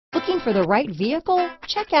Looking for the right vehicle?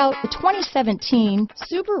 Check out the 2017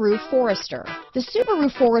 Subaru Forester. The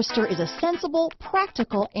Subaru Forester is a sensible,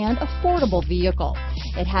 practical, and affordable vehicle.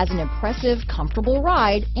 It has an impressive, comfortable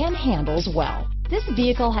ride and handles well. This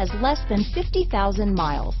vehicle has less than 50,000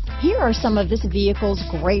 miles. Here are some of this vehicle's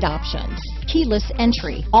great options: keyless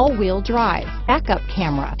entry, all-wheel drive, backup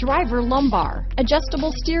camera, driver lumbar,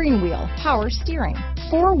 adjustable steering wheel, power steering,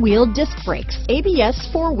 four-wheel disc brakes, ABS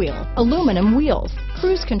four-wheel, aluminum wheels,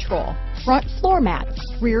 cruise control, front floor mats,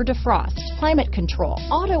 rear defrost, climate control,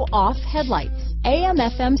 auto-off headlights,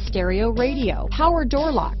 AM/FM stereo radio, power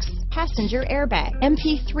door locks, passenger airbag,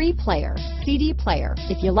 MP3 player, CD player.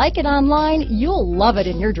 If you like it online, you'll love it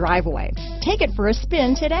in your driveway. Take it for a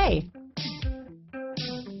spin today.